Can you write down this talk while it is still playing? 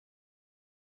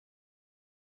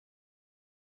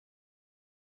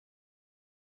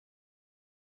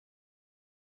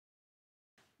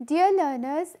Dear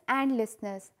learners and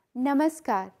listeners,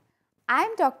 Namaskar. I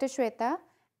am Dr. Shweta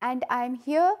and I am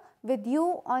here with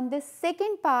you on the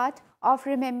second part of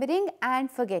remembering and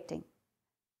forgetting.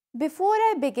 Before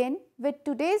I begin with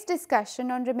today's discussion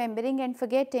on remembering and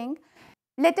forgetting,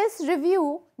 let us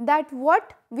review that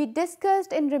what we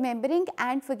discussed in remembering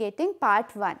and forgetting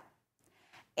part 1.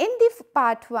 In the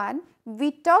part 1, we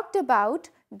talked about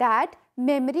that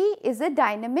memory is a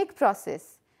dynamic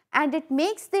process and it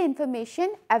makes the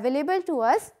information available to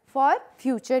us for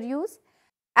future use,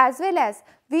 as well as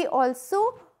we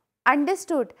also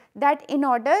understood that in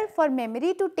order for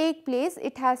memory to take place,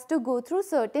 it has to go through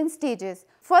certain stages.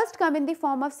 First come in the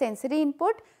form of sensory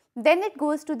input, then it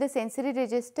goes to the sensory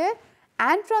register,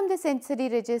 and from the sensory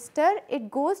register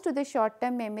it goes to the short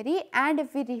term memory, and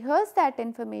if we rehearse that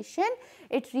information,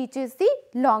 it reaches the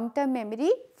long term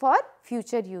memory for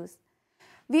future use.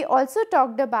 We also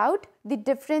talked about the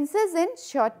differences in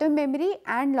short term memory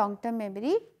and long term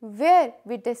memory, where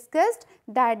we discussed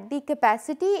that the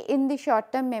capacity in the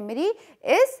short term memory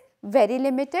is very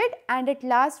limited and it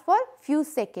lasts for few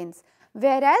seconds,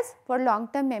 whereas for long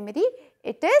term memory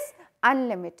it is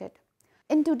unlimited.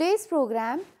 In today's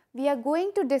program, we are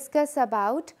going to discuss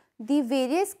about the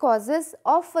various causes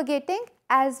of forgetting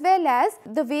as well as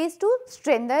the ways to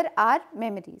strengthen our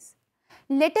memories.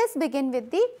 Let us begin with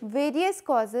the various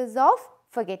causes of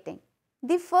forgetting.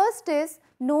 The first is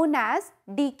known as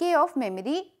decay of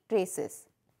memory traces.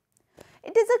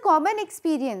 It is a common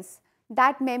experience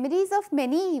that memories of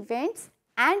many events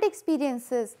and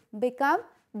experiences become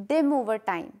dim over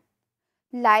time,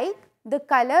 like the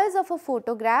colors of a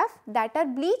photograph that are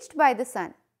bleached by the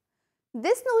sun.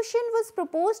 This notion was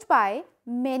proposed by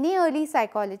many early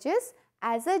psychologists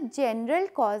as a general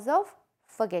cause of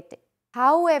forgetting.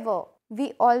 However,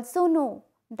 we also know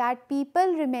that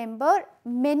people remember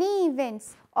many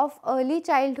events of early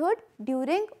childhood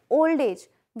during old age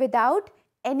without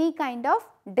any kind of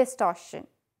distortion.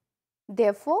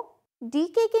 Therefore,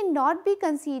 decay cannot be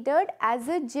considered as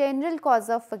a general cause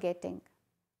of forgetting.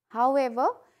 However,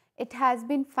 it has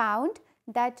been found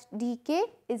that decay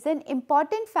is an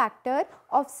important factor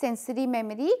of sensory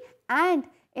memory and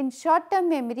in short term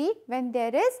memory when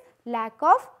there is lack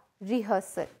of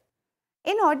rehearsal.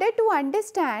 In order to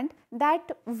understand that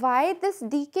why this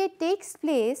decay takes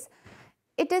place,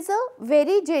 it is a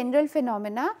very general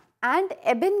phenomena, and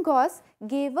Ebbinghaus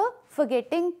gave a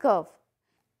forgetting curve,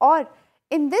 or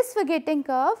in this forgetting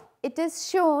curve it is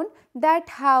shown that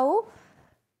how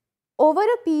over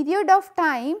a period of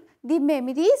time the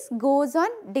memories goes on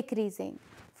decreasing.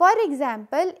 For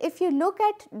example, if you look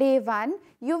at day 1,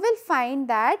 you will find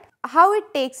that how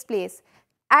it takes place.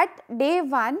 At day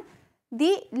 1,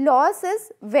 the loss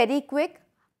is very quick.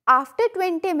 After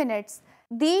 20 minutes,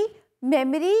 the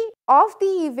memory of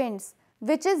the events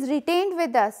which is retained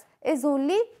with us is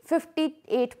only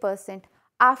 58%.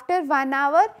 After 1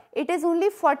 hour, it is only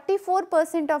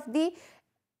 44% of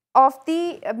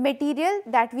the material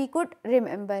that we could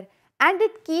remember, and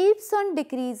it keeps on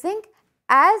decreasing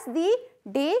as the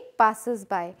day passes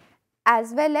by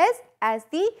as well as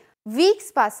the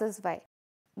weeks passes by.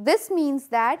 This means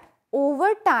that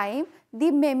over time the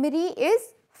memory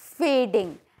is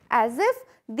fading, as if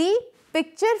the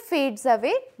picture fades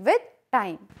away with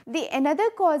time. The another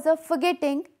cause of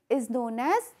forgetting is known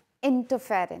as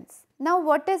interference. Now,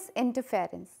 what is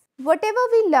interference? Whatever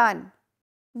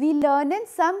we learn in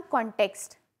some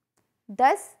context.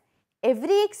 Thus,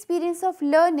 every experience of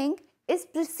learning is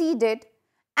preceded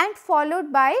and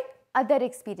followed by other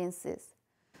experiences.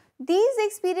 These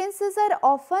experiences are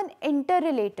often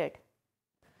interrelated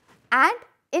and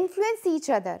influence each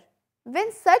other.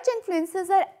 When such influences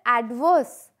are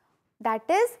adverse, that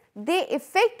is, they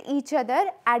affect each other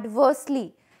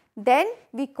adversely, then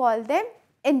we call them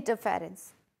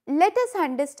interference. Let us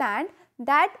understand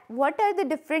that what are the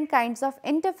different kinds of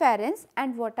interference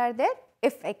and what are their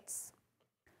effects.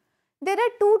 There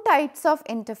are two types of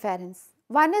interference.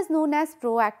 One is known as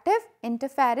proactive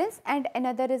interference and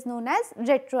another is known as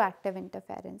retroactive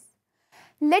interference.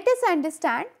 Let us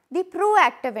understand the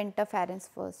proactive interference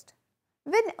first.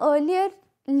 When earlier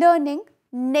learning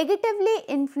negatively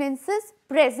influences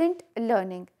present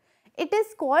learning, it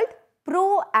is called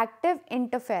proactive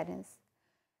interference.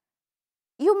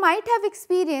 You might have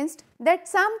experienced that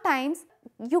sometimes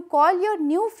you call your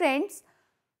new friends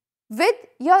with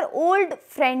your old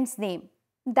friend's name.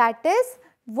 That is,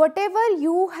 whatever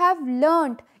you have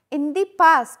learned in the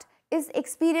past is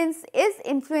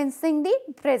influencing the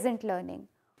present learning.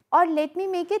 Or let me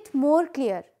make it more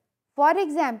clear. For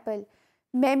example,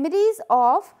 memories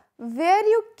of where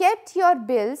you kept your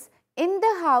bills in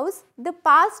the house the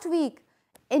past week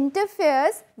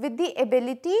interferes with the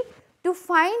ability to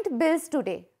find bills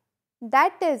today.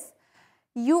 That is,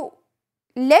 you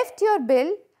left your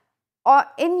bill or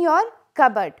in your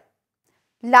cupboard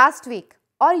last week,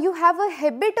 or you have a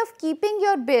habit of keeping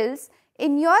your bills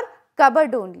in your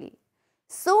cupboard only.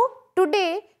 So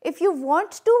today, if you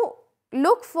want to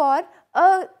look for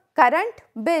a current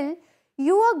bill,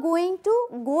 you are going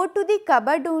to go to the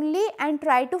cupboard only and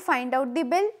try to find out the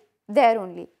bill there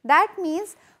only. That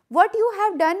means what you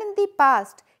have done in the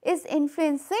past is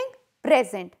influencing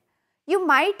present. You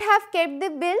might have kept the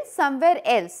bill somewhere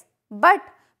else, but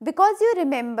because you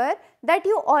remember that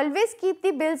you always keep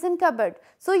the bills in cupboard,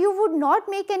 so you would not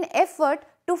make an effort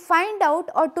to find out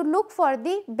or to look for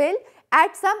the bill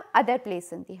at some other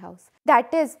place in the house.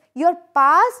 That is, your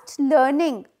past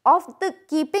learning of the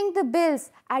keeping the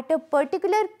bills at a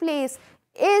particular place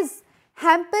is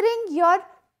hampering your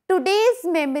today's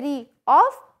memory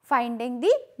of finding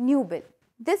the new bill.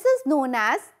 This is known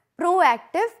as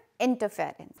proactive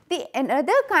interference. The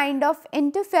another kind of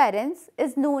interference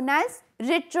is known as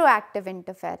retroactive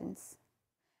interference.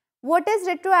 What is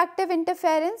retroactive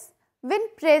interference? When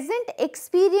present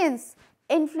experience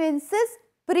influences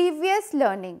previous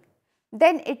learning,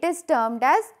 then it is termed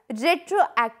as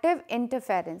retroactive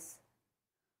interference.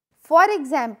 For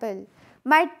example,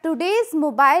 my today's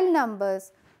mobile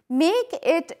numbers make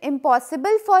it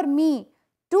impossible for me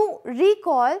to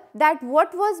recall that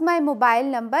what was my mobile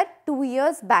number 2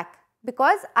 years back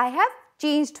because I have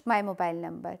changed my mobile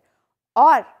number.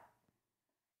 Or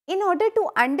in order to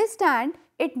understand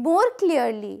it more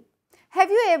clearly, have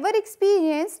you ever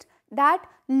experienced that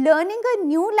learning a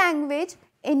new language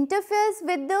interferes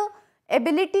with the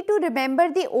ability to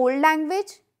remember the old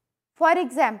language? For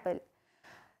example,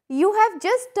 you have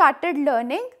just started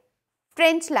learning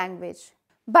French language,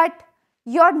 but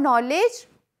your knowledge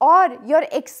or your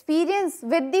experience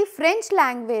with the French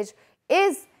language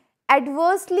is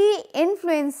adversely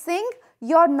influencing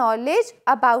your knowledge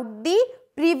about the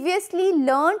previously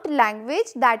learnt language,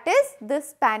 that is the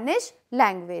Spanish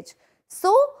language.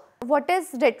 So, what is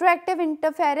retroactive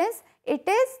interference? It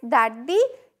is that the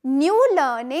new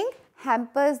learning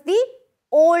hampers the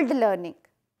old learning,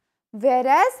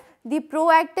 whereas the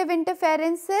proactive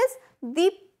interference is the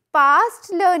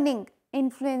past learning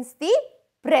influence the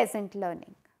present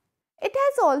learning. It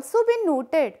has also been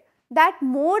noted that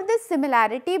more the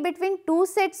similarity between two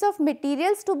sets of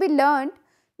materials to be learned,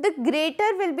 the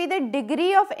greater will be the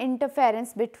degree of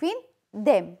interference between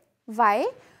them. Why?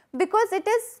 Because it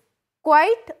is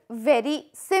quite very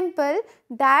simple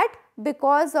that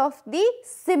because of the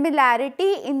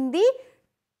similarity in the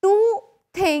two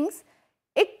things,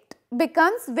 it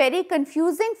becomes very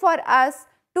confusing for us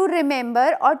to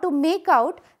remember or to make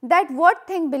out that what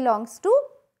thing belongs to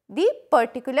the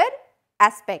particular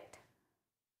aspect.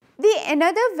 The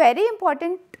another very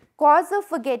important cause of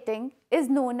forgetting is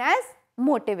known as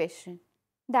motivation.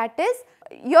 That is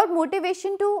your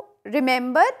motivation to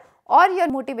remember or your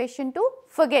motivation to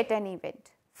forget an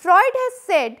event. Freud has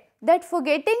said that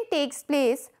forgetting takes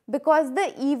place because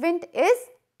the event is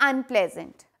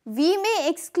unpleasant. We may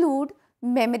exclude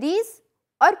memories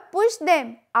or push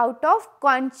them out of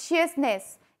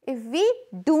consciousness if we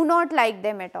do not like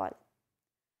them at all.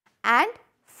 And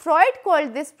Freud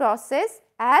called this process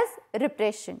as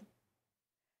repression.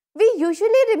 We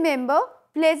usually remember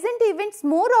pleasant events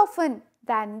more often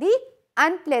than the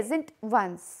unpleasant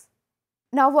ones.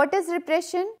 Now, what is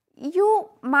repression? You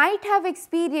might have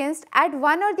experienced at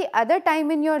one or the other time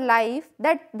in your life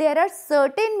that there are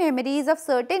certain memories of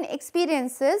certain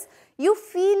experiences, you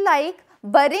feel like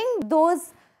burying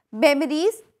those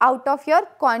memories out of your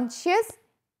conscious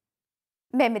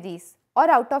memories or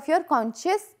out of your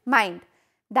conscious mind.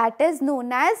 That is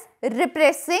known as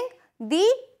repressing the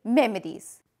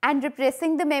memories. And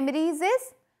repressing the memories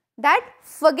is that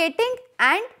forgetting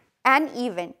an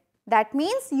event. That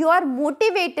means you are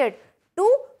motivated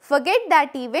to forget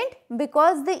that event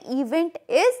because the event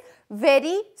is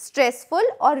very stressful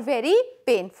or very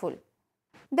painful.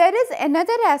 There is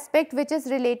another aspect which is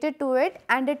related to it,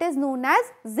 and it is known as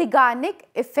Zeigarnik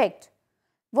effect.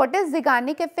 What is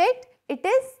Zeigarnik effect? It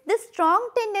is the strong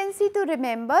tendency to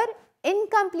remember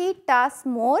incomplete tasks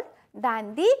more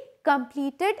than the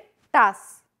completed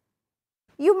tasks.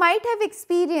 You might have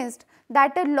experienced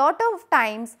that a lot of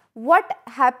times what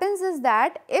happens is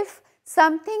that if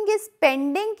something is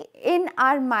pending in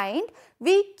our mind,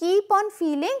 we keep on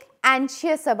feeling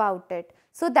anxious about it.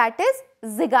 So, that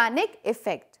is Zeigarnik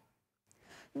effect.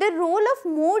 The role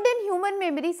of mood in human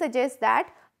memory suggests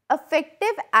that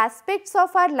affective aspects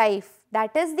of our life,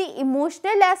 that is the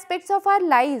emotional aspects of our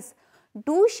lives,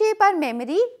 do shape our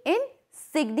memory in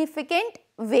significant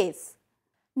ways.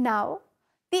 Now,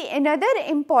 the another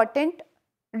important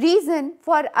reason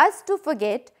for us to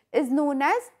forget is known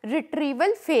as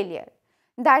retrieval failure.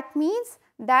 That means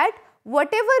that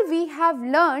whatever we have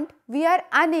learned, we are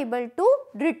unable to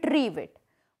retrieve it.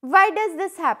 Why does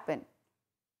this happen?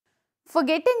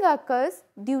 Forgetting occurs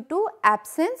due to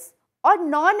absence or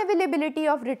non-availability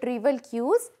of retrieval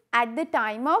cues at the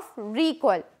time of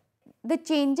recall. The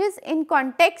changes in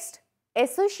context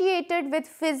associated with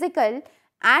physical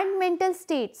and mental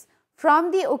states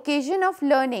from the occasion of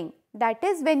learning, that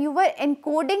is when you were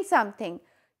encoding something,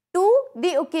 to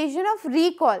the occasion of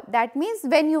recall, that means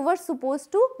when you were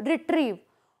supposed to retrieve,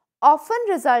 often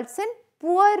results in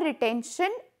poor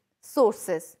retention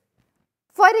sources.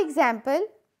 For example,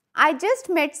 I just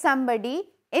met somebody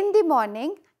in the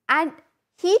morning and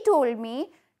he told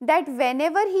me that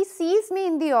whenever he sees me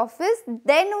in the office,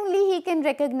 then only he can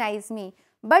recognize me.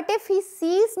 But if he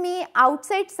sees me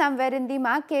outside somewhere in the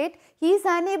market, he is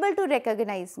unable to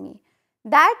recognize me.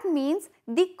 That means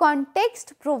the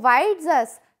context provides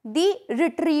us the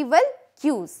retrieval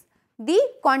cues, the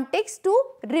context to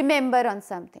remember on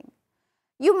something.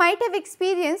 You might have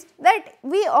experienced that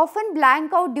we often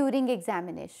blank out during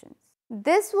examinations.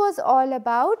 This was all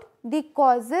about the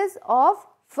causes of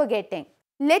forgetting.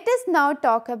 Let us now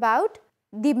talk about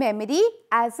the memory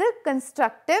as a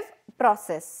constructive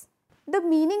process. The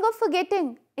meaning of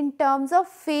forgetting in terms of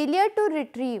failure to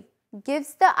retrieve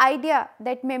gives the idea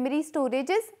that memory storage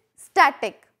is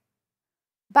static.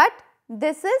 But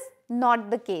this is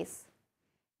not the case.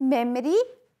 Memory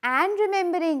and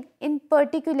remembering in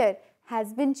particular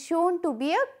has been shown to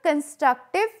be a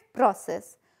constructive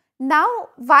process. Now,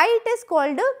 why it is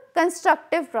called a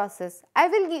constructive process? I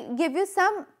will give you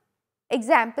some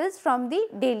examples from the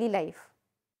daily life.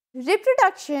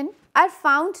 Reproduction are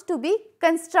found to be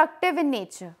constructive in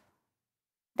nature.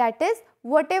 That is,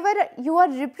 whatever you are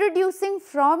reproducing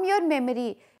from your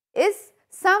memory is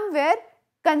somewhere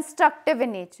constructive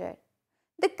in nature.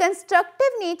 The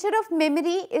constructive nature of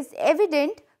memory is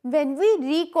evident when we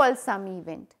recall some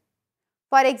event.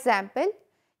 For example,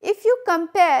 if you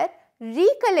compare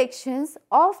recollections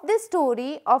of the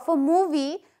story of a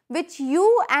movie which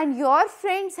you and your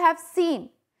friends have seen,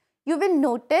 you will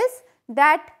notice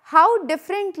that how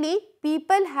differently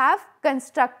people have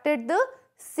constructed the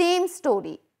same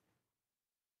story.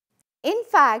 In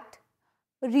fact,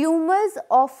 rumors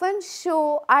often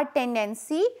show our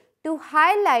tendency to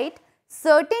highlight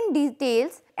certain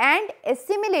details and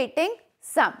assimilating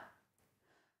some.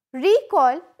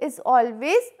 Recall is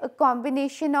always a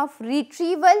combination of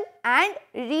retrieval and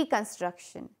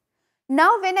reconstruction.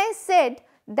 Now, when I said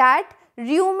that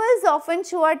rumors often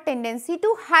show a tendency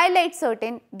to highlight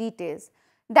certain details,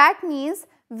 that means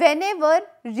whenever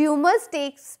rumors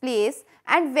takes place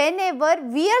and whenever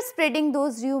we are spreading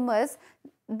those rumors,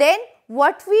 then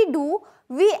what we do,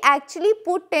 we actually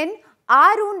put in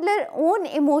our own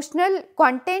emotional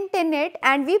content in it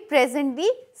and we present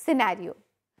the scenario.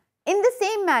 In the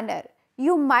same manner,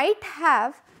 you might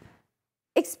have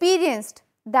experienced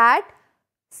that,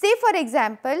 say for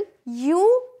example,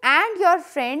 you and your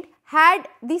friend had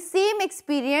the same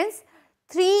experience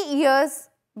 3 years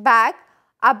back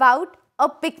about a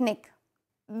picnic.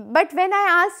 But when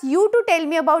I ask you to tell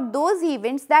me about those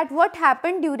events, that what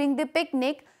happened during the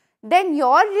picnic, then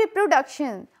your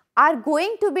reproduction are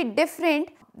going to be different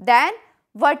than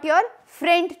what your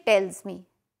friend tells me,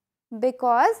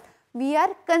 because we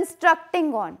are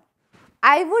constructing on.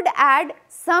 I would add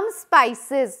some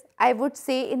spices, I would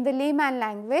say in the layman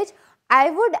language, I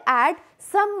would add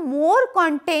some more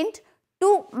content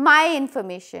to my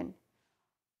information,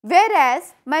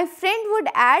 whereas my friend would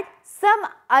add some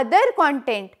other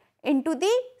content into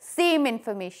the same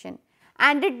information,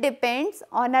 and it depends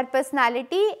on our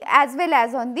personality as well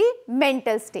as on the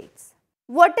mental states.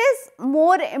 What is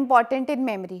more important in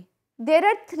memory? There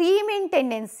are 3 main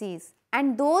tendencies,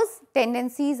 and those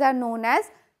tendencies are known as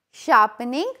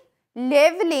sharpening,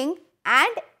 leveling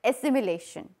and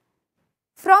assimilation.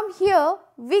 From here,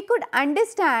 we could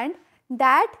understand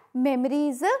that memory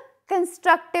is a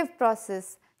constructive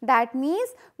process. That means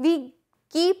we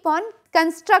keep on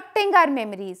constructing our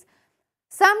memories.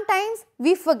 Sometimes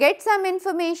we forget some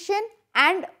information,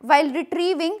 and while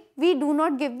retrieving, we do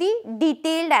not give the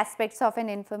detailed aspects of an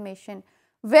information.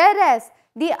 Whereas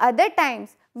the other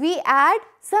times, we add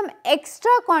some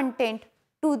extra content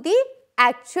to the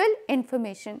actual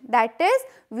information. That is,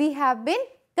 we have been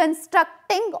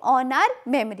constructing on our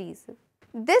memories.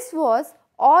 This was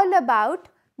all about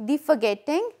the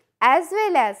forgetting as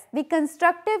well as the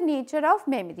constructive nature of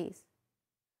memories.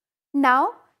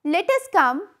 Now, let us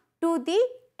come to the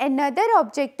another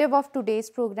objective of today's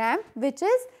program, which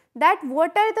is that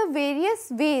what are the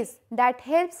various ways that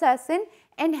helps us in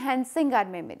enhancing our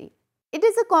memory. It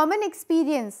is a common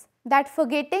experience that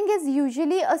forgetting is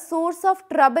usually a source of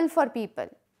trouble for people.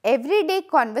 Everyday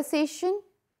conversation,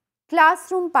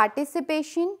 classroom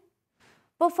participation,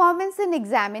 performance in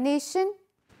examination,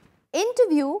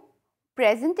 interview,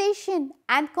 presentation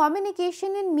and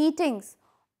communication in meetings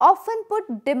often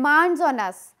put demands on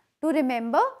us to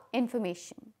remember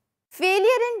information.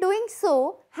 Failure in doing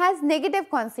so has negative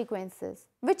consequences,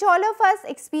 which all of us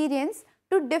experience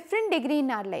to different degree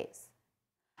in our lives.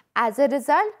 As a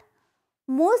result,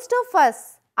 most of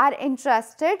us are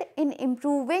interested in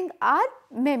improving our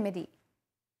memory.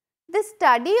 The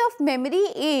study of memory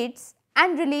aids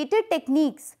and related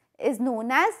techniques is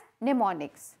known as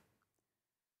mnemonics.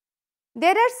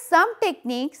 There are some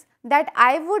techniques that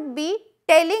I would be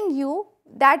telling you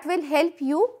that will help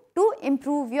you to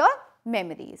improve your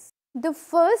memories. The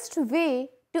first way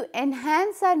to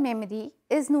enhance our memory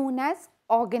is known as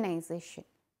organization.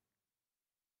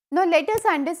 Now let us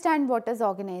understand what is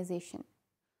organization.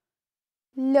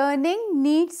 Learning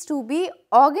needs to be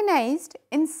organized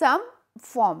in some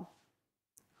form.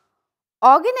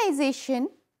 Organization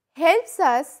helps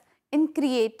us in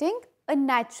creating a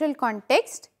natural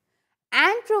context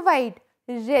and provide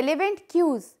relevant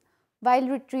cues while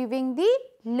retrieving the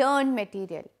learned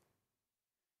material.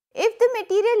 If the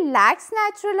material lacks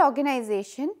natural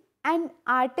organization, an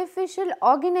artificial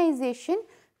organization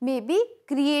may be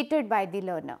created by the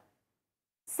learner.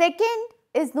 Second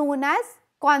is known as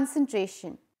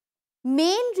concentration.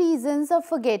 Main reasons of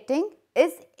forgetting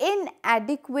is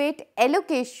inadequate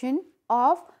allocation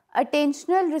of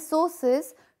attentional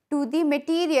resources to the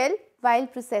material while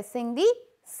processing the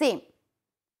same.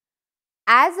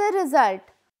 As a result,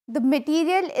 the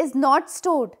material is not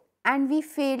stored and we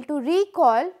fail to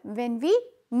recall when we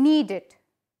need it.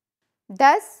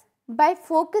 Thus, by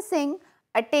focusing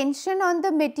attention on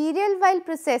the material while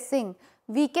processing,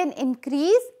 we can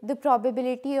increase the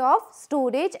probability of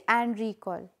storage and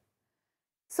recall.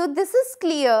 So, this is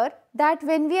clear that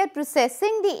when we are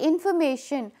processing the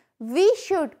information, we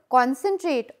should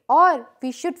concentrate or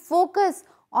we should focus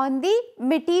on the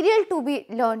material to be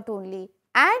learnt only,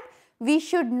 and we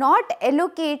should not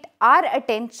allocate our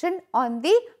attention on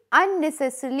the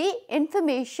unnecessarily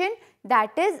information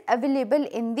that is available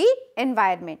in the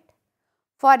environment.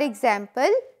 For example,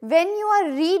 when you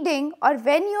are reading or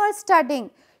when you are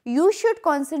studying, you should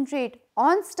concentrate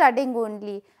on studying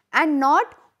only and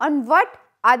not on what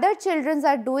other children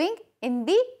are doing in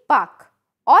the park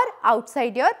or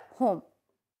outside your home.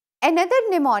 Another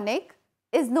mnemonic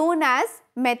is known as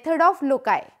method of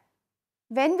loci.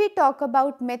 When we talk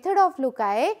about method of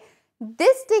loci,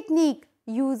 this technique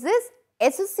uses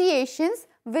associations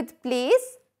with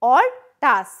place or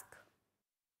task.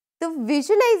 The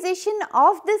visualization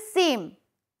of the same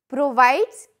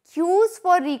provides cues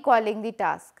for recalling the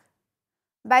task.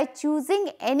 By choosing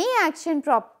any action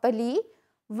properly,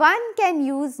 one can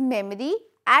use memory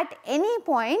at any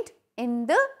point in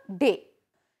the day.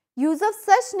 Use of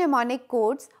such mnemonic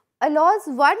codes allows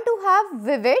one to have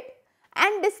vivid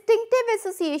and distinctive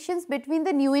associations between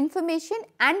the new information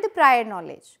and the prior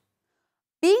knowledge.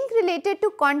 Being related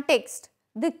to context,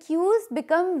 the cues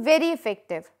become very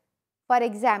effective. For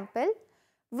example,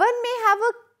 one may have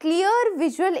a clear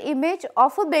visual image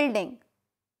of a building,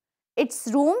 its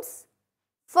rooms,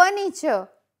 furniture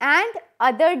and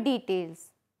other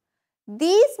details.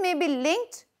 These may be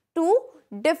linked to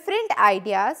different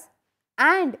ideas,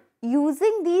 and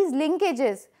using these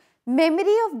linkages,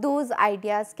 memory of those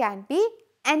ideas can be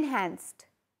enhanced.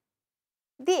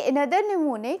 The another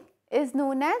mnemonic is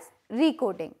known as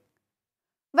recoding.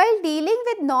 While dealing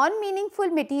with non-meaningful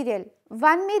material,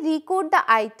 one may recode the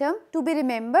item to be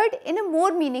remembered in a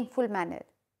more meaningful manner.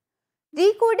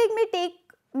 Recoding may take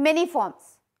many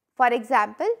forms. For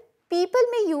example, people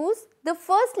may use the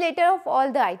first letter of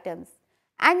all the items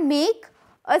and make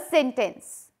a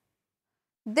sentence.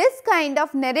 This kind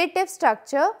of narrative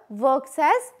structure works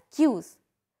as cues.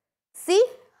 See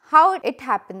how it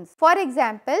happens. For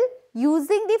example,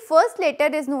 using the first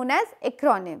letter is known as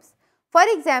acronyms. For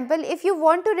example, if you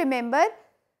want to remember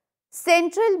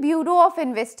Central Bureau of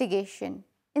Investigation,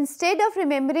 instead of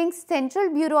remembering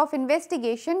Central Bureau of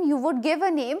Investigation, you would give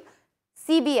a name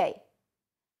CBI.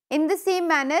 In the same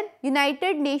manner,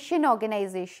 United Nations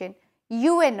Organization,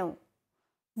 UNO,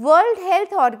 World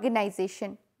Health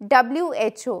Organization,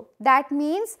 WHO. That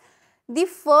means the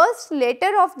first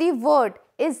letter of the word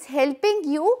is helping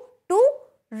you to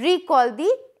recall the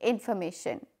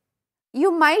information.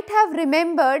 You might have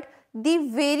remembered the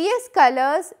various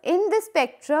colors in the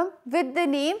spectrum with the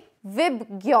name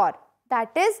VIBGYOR,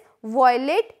 that is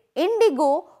violet,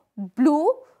 indigo,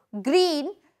 blue,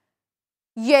 green,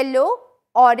 yellow,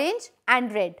 orange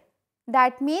and red.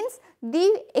 That means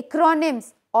the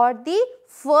acronyms or the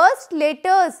first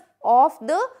letters of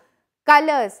the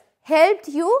colors helped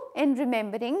you in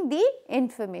remembering the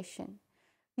information.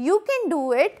 You can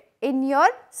do it in your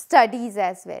studies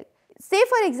as well. Say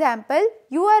for example,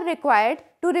 you are required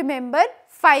to remember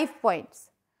 5 points.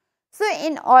 So,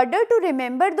 in order to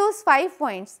remember those 5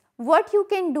 points, what you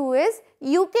can do is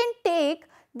you can take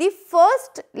the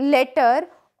first letter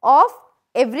of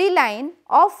every line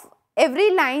of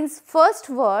every line's first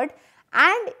word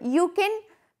and you can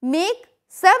make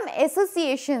some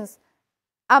associations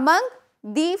among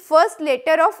the first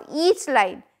letter of each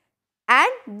line,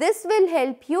 and this will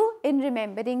help you in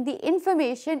remembering the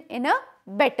information in a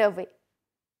better way.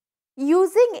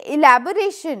 Using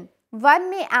elaboration, one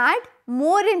may add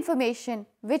more information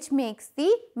which makes the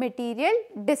material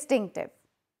distinctive.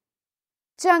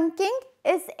 Chunking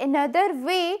is another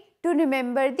way to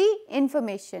remember the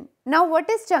information. Now, what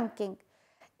is chunking?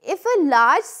 If a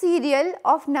large serial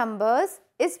of numbers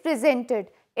is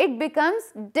presented, it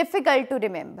becomes difficult to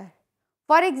remember.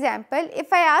 For example,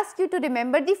 if I ask you to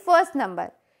remember the first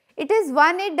number, it is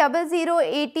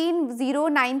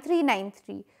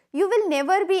 180018093993. You will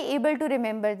never be able to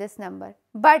remember this number.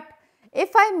 But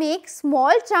if I make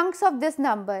small chunks of this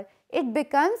number, it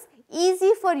becomes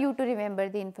easy for you to remember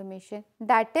the information.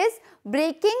 That is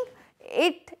breaking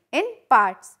it in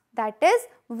parts. That is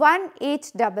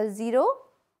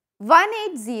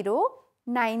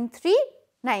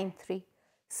 180018093993.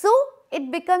 So,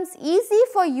 it becomes easy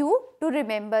for you to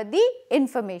remember the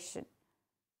information.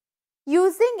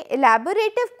 Using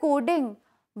elaborative coding,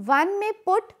 one may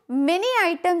put many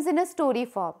items in a story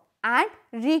form and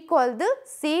recall the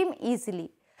same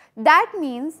easily. That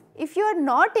means if you are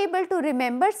not able to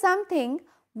remember something,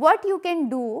 what you can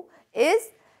do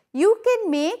is you can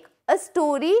make a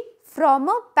story from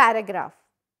a paragraph.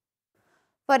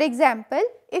 For example,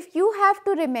 if you have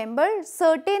to remember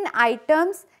certain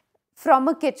items from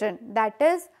a kitchen, that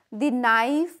is the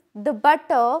knife, the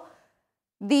butter,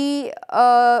 the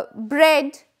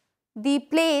bread, the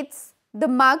plates, the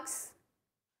mugs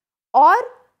or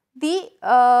the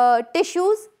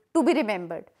tissues to be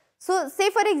remembered. So,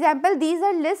 say for example, these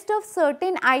are list of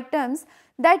certain items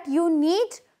that you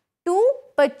need to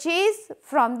purchase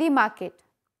from the market,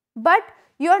 but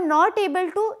you are not able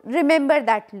to remember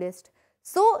that list.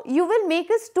 So, you will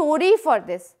make a story for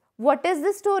this. What is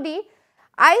the story?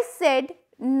 I said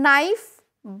knife,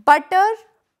 butter,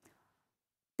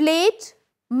 plate,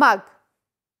 mug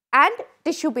and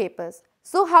tissue papers.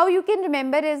 So, how you can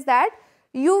remember is that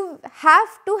you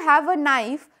have to have a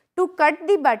knife to cut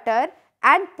the butter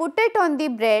and put it on the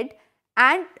bread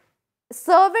and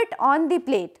serve it on the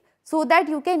plate so that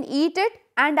you can eat it,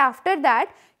 and after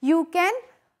that you can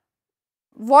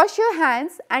wash your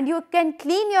hands and you can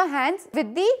clean your hands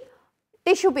with the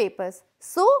tissue papers.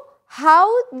 So, how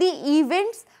the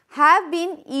events have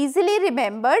been easily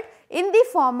remembered in the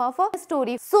form of a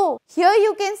story. So, here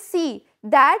you can see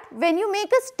that when you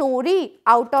make a story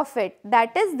out of it,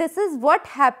 that is, this is what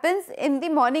happens in the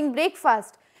morning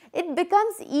breakfast, it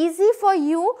becomes easy for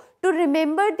you to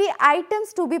remember the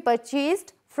items to be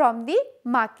purchased from the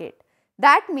market.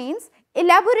 That means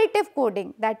elaborative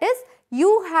coding, that is,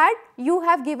 you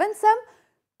have given some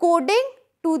coding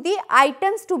to the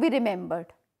items to be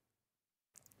remembered,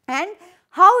 and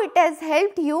how it has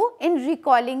helped you in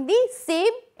recalling the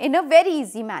same in a very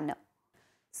easy manner.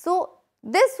 So,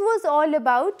 this was all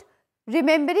about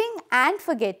remembering and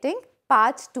forgetting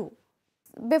part 2.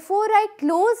 Before I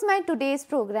close my today's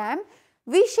program,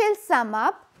 we shall sum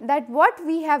up that what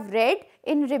we have read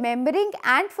in remembering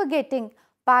and forgetting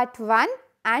part 1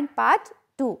 and part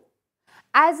 2.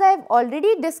 As I have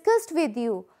already discussed with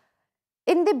you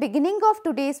in the beginning of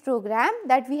today's program,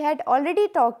 that we had already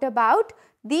talked about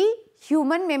the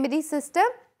human memory system,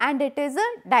 and it is a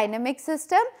dynamic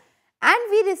system, and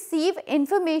we receive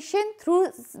information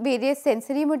through various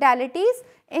sensory modalities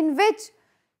in which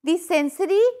the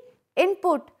sensory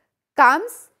input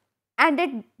comes and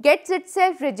it gets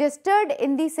itself registered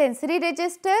in the sensory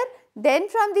register. Then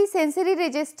from the sensory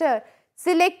register,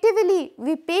 selectively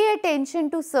we pay attention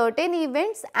to certain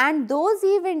events and those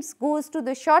events goes to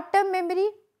the short term memory.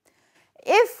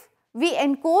 If we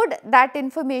encode that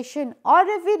information or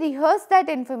if we rehearse that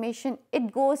information,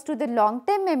 it goes to the long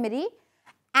term memory,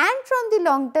 and from the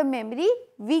long term memory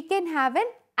we can have an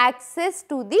access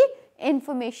to the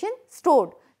information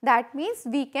stored. That means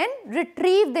we can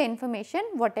retrieve the information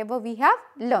whatever we have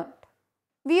learnt.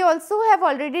 We also have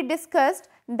already discussed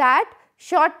that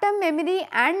short-term memory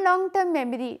and long-term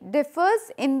memory differs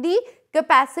in the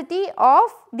capacity of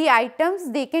the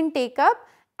items they can take up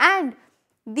and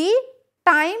the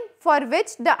time for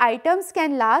which the items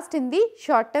can last in the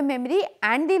short-term memory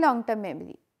and the long-term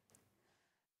memory.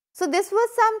 So, this was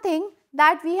something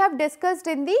that we have discussed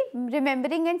in the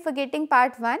remembering and forgetting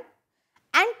part 1,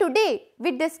 and today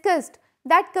we discussed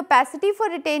that capacity for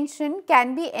retention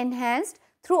can be enhanced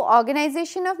through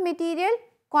organization of material,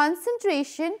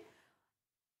 concentration,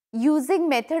 using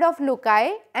method of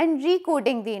loci and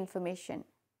recoding the information.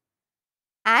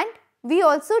 And we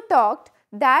also talked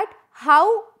that how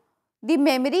the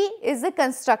memory is a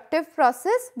constructive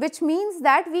process, which means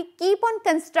that we keep on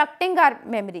constructing our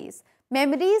memories.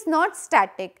 Memory is not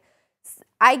static.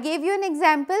 I gave you an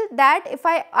example that if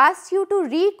I asked you to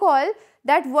recall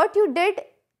that what you did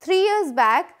 3 years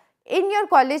back in your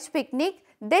college picnic,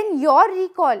 then your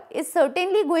recall is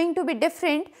certainly going to be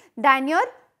different than your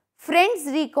friend's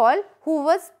recall who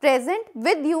was present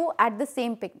with you at the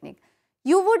same picnic.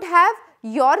 You would have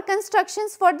your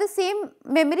constructions for the same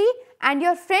memory and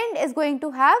your friend is going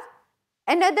to have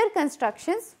another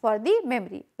constructions for the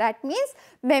memory. That means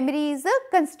memory is a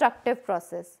constructive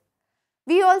process.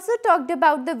 We also talked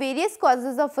about the various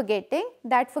causes of forgetting,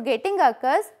 that forgetting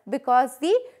occurs because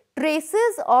the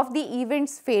traces of the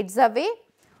events fades away.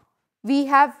 We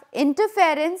have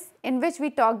interference, in which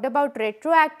we talked about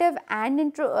retroactive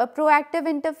and proactive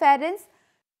interference,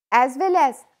 as well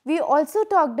as we also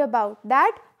talked about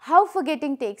that how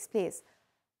forgetting takes place.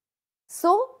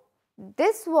 So,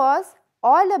 this was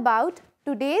all about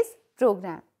today's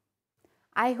program.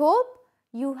 I hope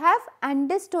you have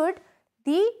understood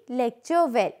the lecture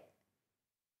well.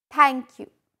 Thank you.